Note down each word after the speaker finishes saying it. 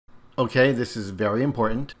Okay, this is very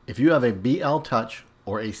important. If you have a BL Touch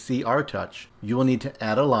or a CR Touch, you will need to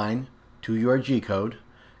add a line to your G-code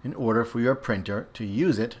in order for your printer to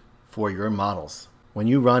use it for your models. When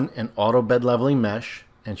you run an auto bed leveling mesh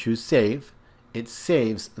and choose Save, it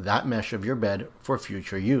saves that mesh of your bed for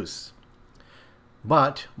future use.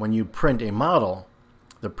 But when you print a model,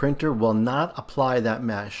 the printer will not apply that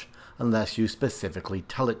mesh unless you specifically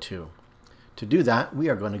tell it to. To do that, we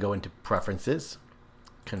are going to go into Preferences,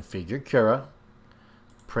 Configure Cura,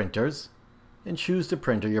 Printers, and choose the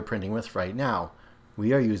printer you're printing with right now.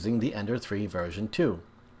 We are using the Ender 3 version 2.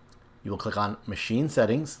 You will click on Machine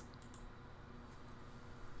Settings,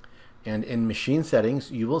 and in Machine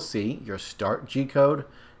Settings you will see your Start G-code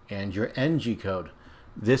and your End G-code.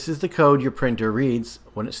 This is the code your printer reads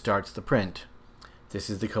when it starts the print. This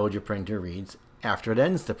is the code your printer reads after it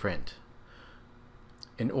ends the print.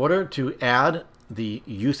 In order to add the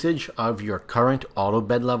usage of your current auto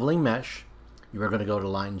bed leveling mesh, you are going to go to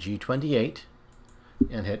line G28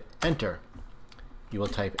 and hit Enter. You will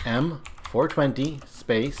type M420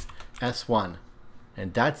 space S1,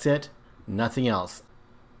 and that's it, nothing else.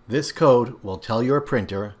 This code will tell your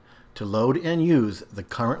printer to load and use the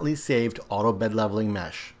currently saved auto bed leveling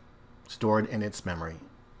mesh stored in its memory.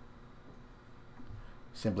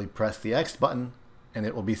 Simply press the X button and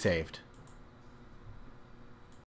it will be saved.